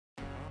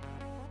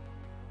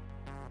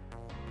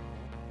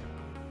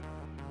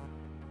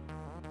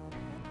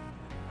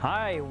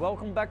Hi,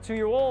 welcome back to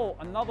you all.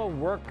 Another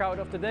workout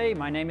of the day.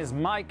 My name is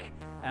Mike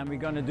and we're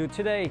gonna do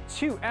today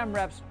 2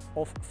 AMRAPs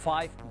of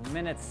 5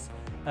 minutes.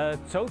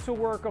 Total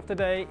work of the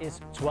day is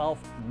 12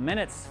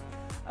 minutes.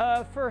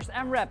 First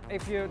AMRAP,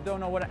 if you don't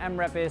know what an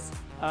AMRAP is,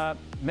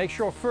 make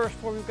sure first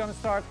before we're gonna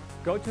start,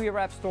 go to your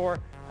app store.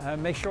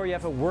 Make sure you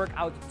have a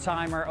workout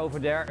timer over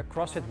there, a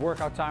CrossFit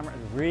workout timer. It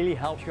really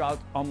helps you out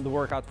on the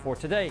workout for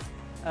today.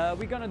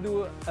 We're gonna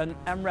do an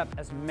AMRAP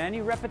as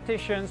many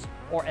repetitions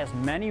or as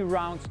many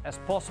rounds as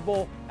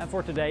possible. And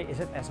for today,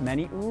 is it as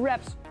many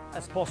reps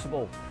as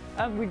possible.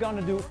 And we're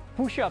gonna do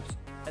push-ups,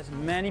 as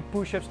many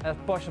push-ups as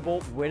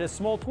possible with a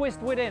small twist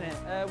within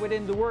it,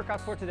 within the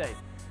workout for today.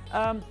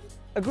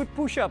 A good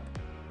push-up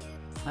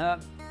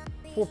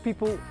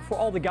for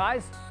all the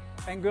guys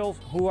and girls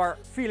who are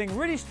feeling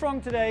really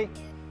strong today.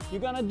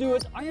 You're gonna do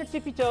it on your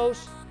tippy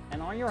toes and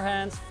on your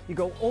hands. You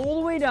go all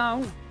the way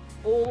down,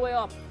 all the way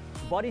up.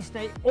 Body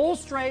stay all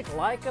straight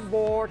like a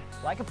board,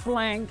 like a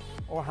plank,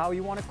 or how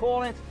you want to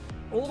call it.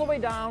 All the way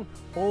down,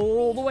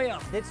 all the way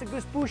up. That's a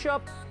good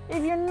push-up.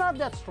 If you're not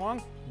that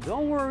strong,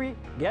 don't worry.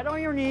 Get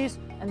on your knees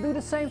and do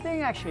the same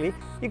thing actually.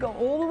 You go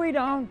all the way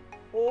down,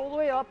 all the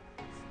way up.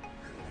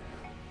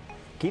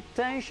 Keep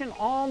tension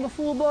on the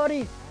full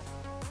body.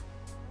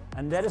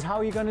 And that is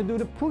how you're going to do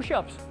the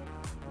push-ups.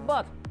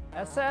 But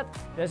as said,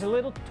 there's a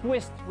little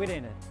twist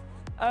within it.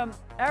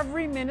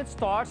 Every minute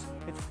starts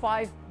with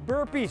 5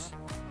 burpees.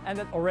 And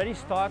that already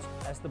starts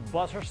as the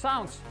buzzer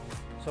sounds.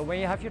 So when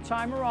you have your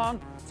timer on,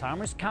 the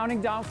timer is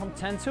counting down from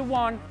 10 to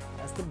 1.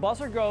 As the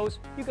buzzer goes,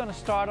 you're gonna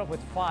start off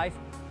with 5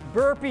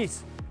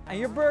 burpees. And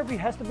your burpee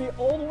has to be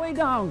all the way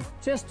down,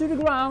 just to the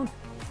ground,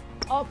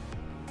 up,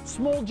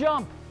 small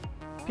jump.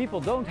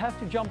 People don't have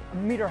to jump a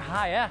meter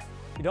high, eh?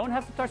 You don't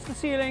have to touch the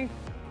ceiling.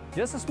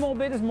 Just a small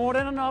bit is more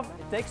than enough.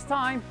 It takes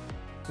time.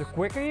 The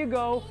quicker you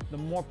go, the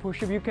more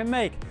push-up you can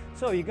make.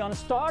 So you're gonna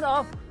start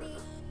off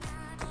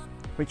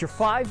with your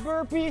 5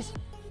 burpees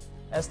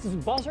as the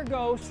buzzer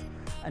goes,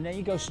 and then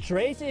you go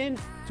straight in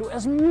to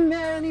as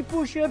many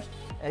push-ups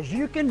as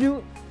you can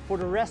do for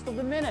the rest of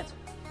the minute.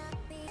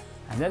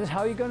 And that is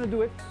how you're going to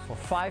do it for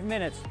 5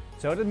 minutes.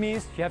 So that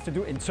means you have to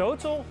do in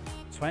total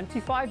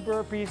 25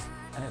 burpees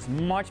and as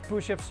much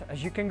push-ups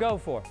as you can go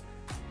for.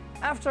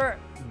 After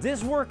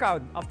this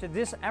workout, after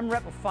this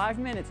AMRAP of 5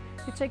 minutes,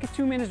 you take a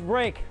 2-minute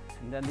break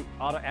and then the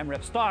other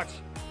AMRAP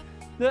starts.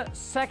 The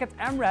second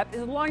AMRAP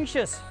is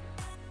lunges.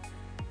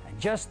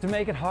 Just to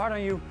make it hard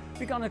on you,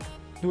 we're gonna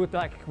do it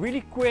like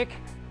really quick.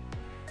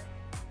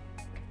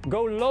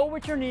 Go low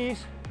with your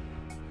knees.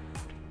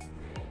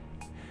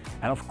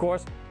 And of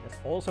course, there's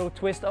also a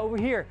twist over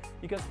here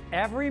because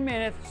every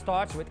minute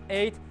starts with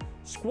 8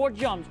 squat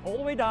jumps all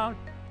the way down.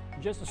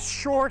 Just a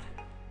short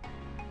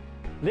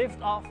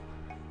lift off.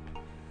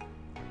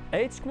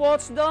 8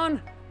 squats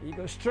done. You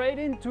go straight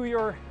into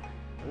your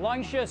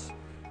lunges.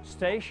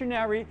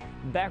 Stationary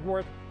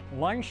backward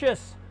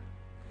lunges.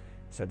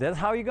 So that's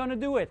how you're gonna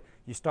do it.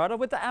 You start off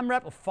with the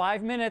AMRAP of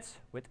 5 minutes,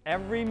 with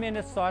every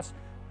minute starts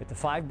with the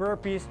 5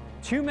 burpees,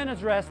 2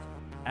 minutes rest,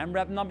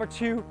 AMRAP number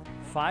 2,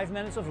 5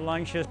 minutes of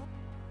lunges.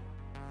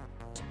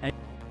 And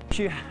wish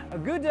you a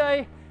good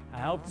day. I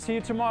hope to see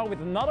you tomorrow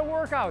with another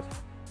workout.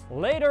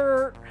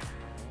 Later.